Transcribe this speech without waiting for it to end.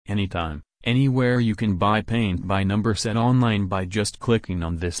Anytime, anywhere you can buy paint by number set online by just clicking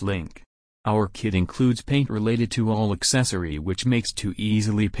on this link. Our kit includes paint related to all accessory which makes to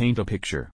easily paint a picture.